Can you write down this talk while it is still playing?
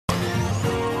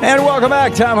And welcome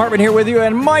back. Thom Hartmann here with you,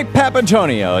 and Mike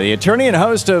Papantonio, the attorney and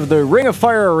host of the Ring of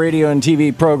Fire radio and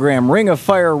TV program.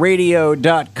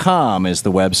 ringoffireradio.com is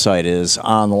the website, is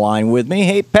on the line with me.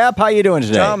 Hey, Pap, how you doing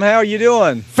today? Tom, how are you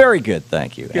doing? Very good,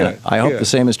 thank you. Good. I hope the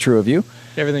same is true of you.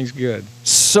 Everything's good.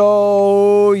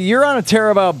 So you're on a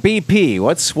tear about BP.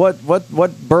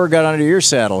 What burr got under your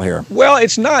saddle here? Well,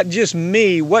 it's not just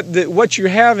me. What you're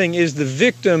having is the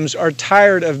victims are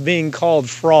tired of being called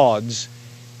frauds.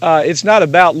 It's not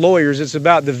about lawyers. It's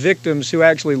about the victims who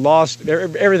actually lost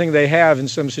everything they have in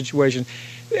some situation.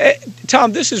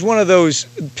 Tom, this is one of those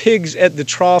pigs at the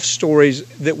trough stories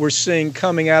that we're seeing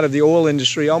coming out of the oil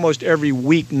industry almost every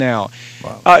week now.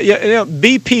 Wow.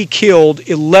 BP killed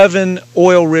 11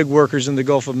 oil rig workers in the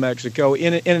Gulf of Mexico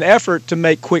in an effort to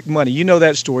make quick money. You know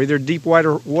that story. Their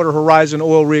Deepwater Horizon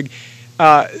oil rig,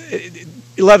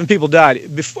 11 people died.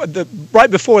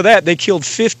 Right before that, they killed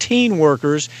 15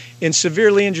 workers and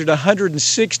severely injured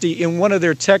 160 in one of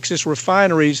their Texas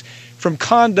refineries from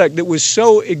conduct that was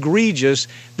so egregious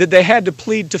that they had to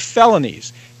plead to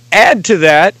felonies. Add to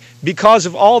that, because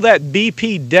of all that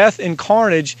BP death and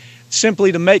carnage,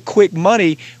 simply to make quick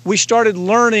money, we started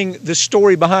learning the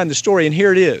story behind the story, and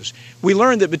here it is. We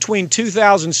learned that between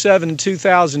 2007 and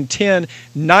 2010,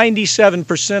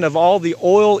 97% of all the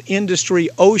oil industry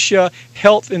OSHA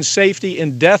health and safety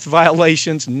and death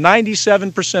violations,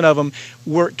 97% of them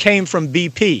came from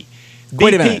BP.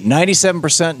 Wait a minute,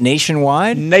 97%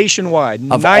 nationwide? Nationwide.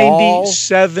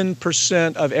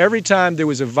 97% of every time there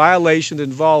was a violation that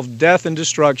involved death and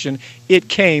destruction, it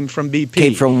came from BP.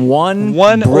 Came from one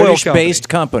British-based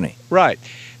company. Right.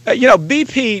 You know,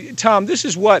 BP, Tom, this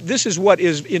is what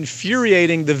is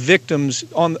infuriating the victims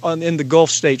in the Gulf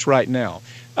states right now.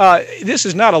 This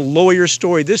is not a lawyer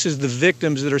story. This is the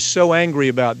victims that are so angry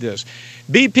about this.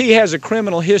 BP has a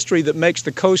criminal history that makes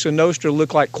the Cosa Nostra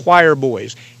look like choir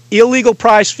boys. Illegal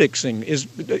price fixing is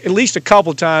at least a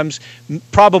couple times,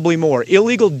 probably more.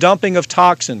 Illegal dumping of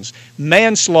toxins,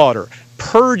 manslaughter,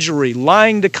 perjury,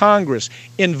 lying to Congress,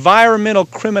 environmental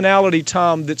criminality,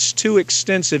 Tom, that's too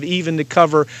extensive even to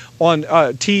cover on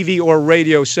a TV or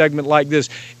radio segment like this.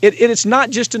 It's not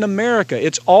just in America.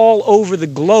 It's all over the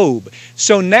globe.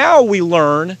 So now we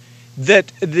learn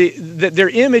that their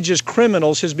image as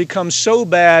criminals has become so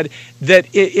bad that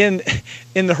in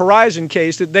the Horizon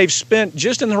case that they've spent,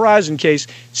 just in the Horizon case,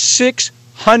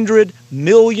 $600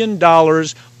 million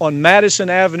on Madison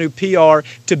Avenue PR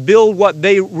to build what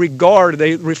they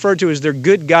refer to as their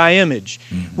good guy image.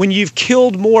 Mm-hmm. When you've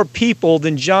killed more people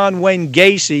than John Wayne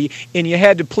Gacy and you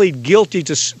had to plead guilty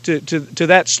to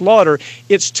that slaughter,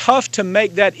 it's tough to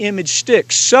make that image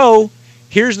stick. So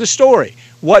here's the story.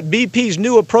 What BP's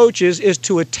new approach is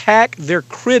to attack their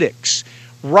critics.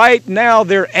 Right now,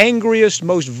 their angriest,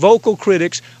 most vocal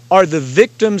critics are the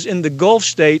victims in the Gulf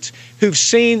states who've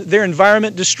seen their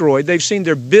environment destroyed. They've seen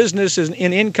their businesses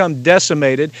and income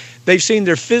decimated. They've seen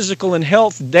their physical and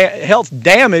health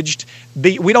damaged.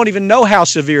 We don't even know how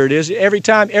severe it is.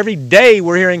 Every day,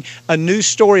 we're hearing a new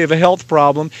story of a health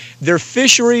problem. Their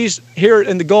fisheries here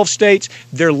in the Gulf states,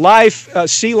 their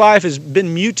sea life has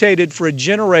been mutated for a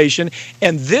generation.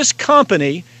 And this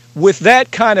company, with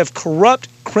that kind of corrupt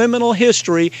criminal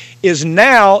history, is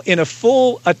now in a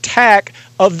full attack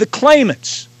of the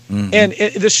claimants. Mm-hmm. And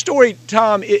the story,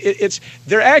 Tom,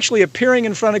 they're actually appearing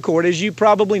in front of court. As you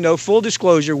probably know, full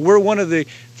disclosure, we're one of the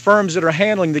firms that are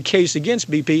handling the case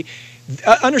against BP.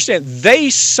 Understand,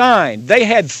 they had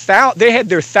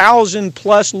their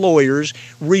 1,000+ lawyers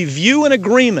review an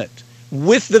agreement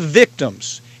with the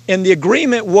victims. And the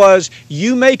agreement was,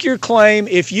 you make your claim.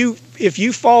 If you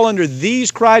fall under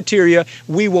these criteria,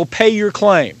 we will pay your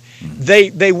claim.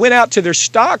 They went out to their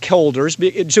stockholders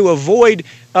to avoid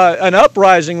an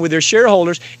uprising with their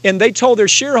shareholders, and they told their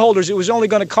shareholders it was only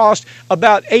going to cost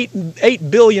about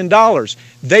 $8 billion.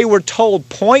 They were told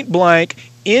point blank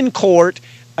in court,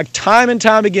 time and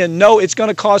time again, no, it's going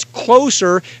to cost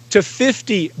closer to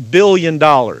 $50 billion.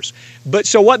 But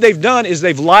so what they've done is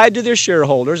they've lied to their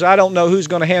shareholders. I don't know who's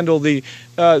going to handle the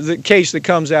case that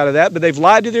comes out of that, but they've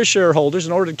lied to their shareholders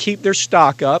in order to keep their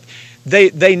stock up.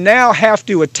 They now have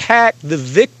to attack the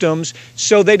victims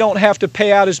so they don't have to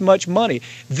pay out as much money.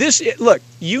 Look,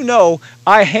 you know,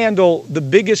 I handle the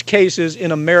biggest cases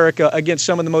in America against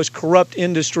some of the most corrupt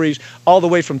industries, all the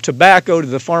way from tobacco to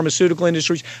the pharmaceutical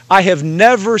industries. I have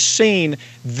never seen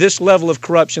this level of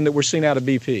corruption that we're seeing out of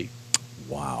BP.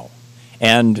 Wow.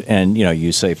 And you know,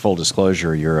 you say full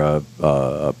disclosure, you're a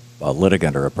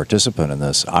litigant or a participant in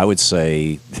this. I would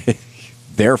say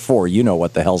therefore, you know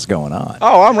what the hell's going on.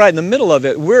 Oh, I'm right in the middle of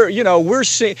it. We're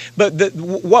seeing, but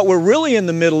what we're really in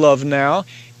the middle of now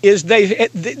is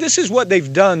this is what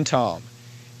they've done, Tom.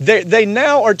 They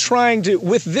now are trying to,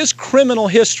 with this criminal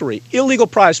history, illegal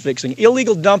price fixing,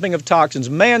 illegal dumping of toxins,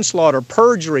 manslaughter,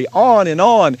 perjury, on and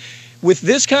on. With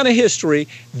this kind of history,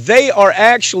 they are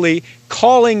actually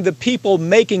calling the people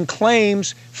making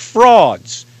claims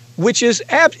frauds, which is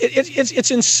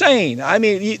it's insane. I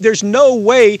mean, there's no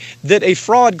way that a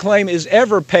fraud claim is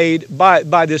ever paid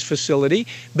by this facility,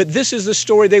 but this is the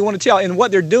story they want to tell. And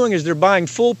what they're doing is they're buying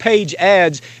full-page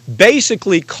ads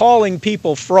basically calling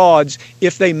people frauds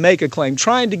if they make a claim,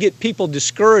 trying to get people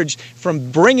discouraged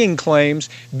from bringing claims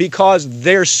because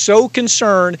they're so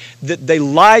concerned that they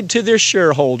lied to their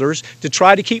shareholders to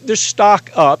try to keep their stock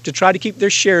up, to try to keep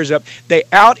their shares up. They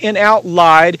out and out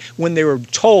lied when they were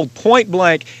told point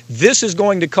blank, this is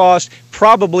going to cost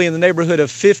probably in the neighborhood of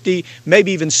 50,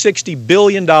 maybe even $60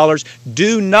 billion.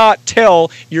 Do not tell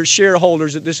your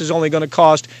shareholders that this is only going to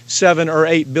cost $7 or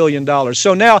 $8 billion.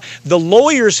 So now the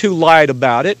lawyers who lied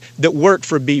about it that worked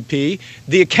for BP,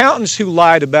 the accountants who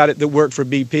lied about it that worked for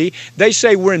BP, they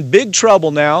say we're in big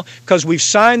trouble now because we've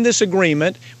signed this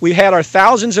agreement. We had our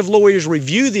thousands of lawyers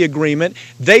review the agreement.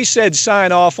 They said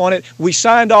sign off on it. We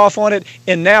signed off on it,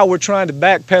 and now we're trying to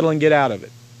backpedal and get out of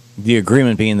it. The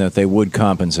agreement being that they would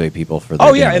compensate people for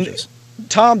their damages.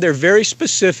 And Tom, they're very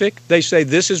specific. They say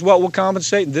this is what we'll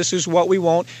compensate and this is what we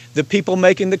won't. The people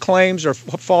making the claims are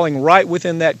falling right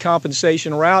within that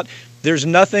compensation route. There's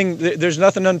nothing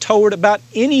untoward about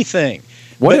anything.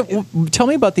 Tell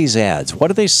me about these ads. What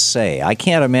do they say? I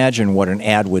can't imagine what an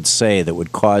ad would say that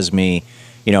would cause me,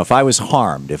 if I was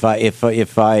harmed, if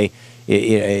I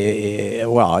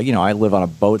well, I live on a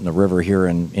boat in the river here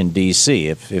in D.C.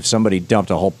 If somebody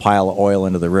dumped a whole pile of oil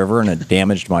into the river and it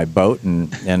damaged my boat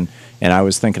and I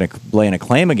was thinking of laying a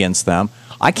claim against them,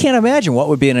 I can't imagine what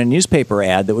would be in a newspaper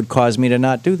ad that would cause me to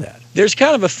not do that. There's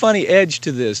kind of a funny edge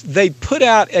to this. They put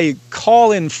out a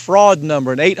call-in fraud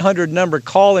number, an 800 number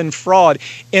call-in fraud,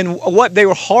 and what they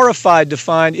were horrified to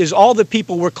find is all the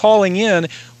people were calling in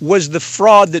was the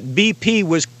fraud that BP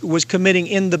was committing.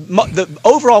 In the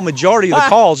overall majority of the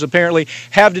calls apparently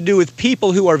have to do with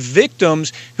people who are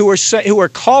victims who are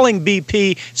calling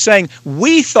BP saying,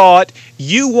 we thought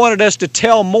you wanted us to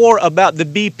tell more about the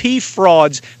BP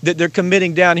frauds that they're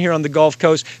committing down here on the Gulf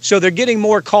Coast. So they're getting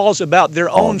more calls about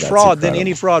their own fraud than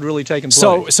any fraud really taking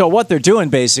place. So what they're doing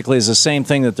basically is the same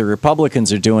thing that the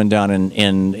Republicans are doing down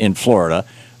in Florida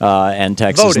and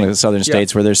Texas voting. And the southern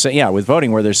states where they're saying, with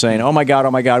voting, where they're saying, oh my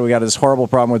God, we got this horrible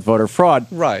problem with voter fraud.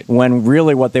 Right. When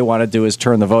really what they want to do is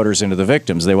turn the voters into the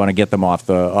victims. They want to get them off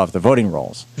the voting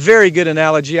rolls. Very good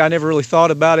analogy. I never really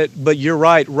thought about it, but you're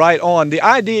right on. The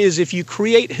idea is if you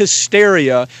create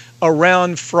hysteria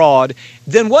around fraud,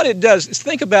 then what it does is,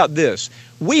 think about this.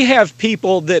 We have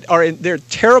people that are in their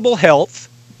terrible health.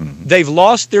 They've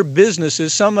lost their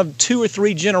businesses, some of 2 or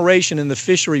 3 generations in the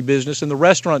fishery business and the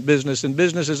restaurant business and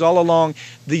businesses all along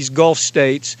these Gulf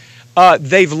states.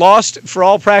 They've lost, for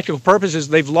all practical purposes,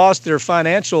 they've lost their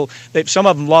financial, some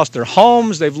of them lost their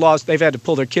homes, they've had to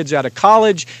pull their kids out of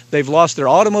college, they've lost their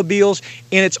automobiles,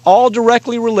 and it's all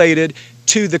directly related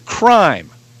to the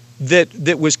crime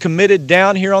that was committed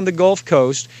down here on the Gulf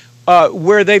Coast,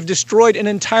 where they've destroyed an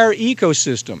entire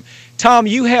ecosystem. Tom,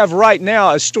 you have right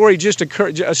now a story just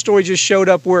showed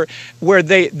up where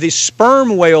the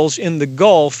sperm whales in the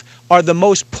Gulf are the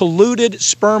most polluted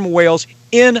sperm whales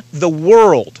in the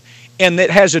world. And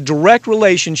that has a direct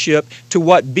relationship to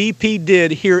what BP did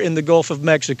here in the Gulf of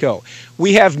Mexico.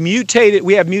 We have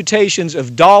mutations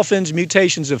of dolphins,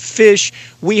 mutations of fish.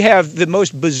 We have the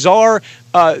most bizarre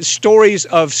stories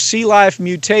of sea life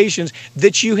mutations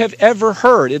that you have ever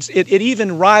heard. It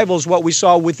even rivals what we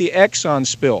saw with the Exxon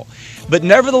spill. But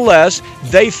nevertheless,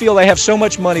 they feel they have so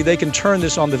much money they can turn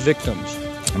this on the victims.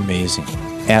 Amazing.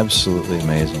 Absolutely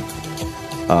amazing.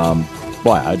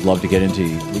 Boy, I'd love to get into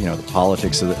the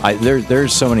politics of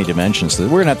there's so many dimensions to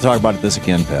this. We're going to have to talk about this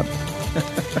again, Pep.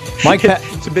 Mike,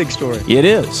 it's a big story. It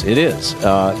is.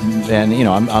 And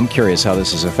I'm curious how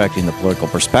this is affecting the political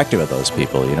perspective of those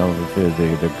people.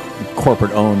 The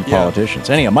corporate-owned politicians.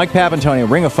 Anyhow, Mike Papantonio,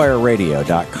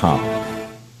 ringofireradio.com.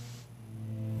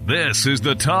 This is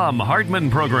the Thom Hartmann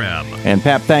Program. And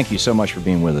Pap, thank you so much for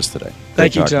being with us today.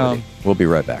 Thank you, Tom. We'll be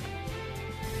right back.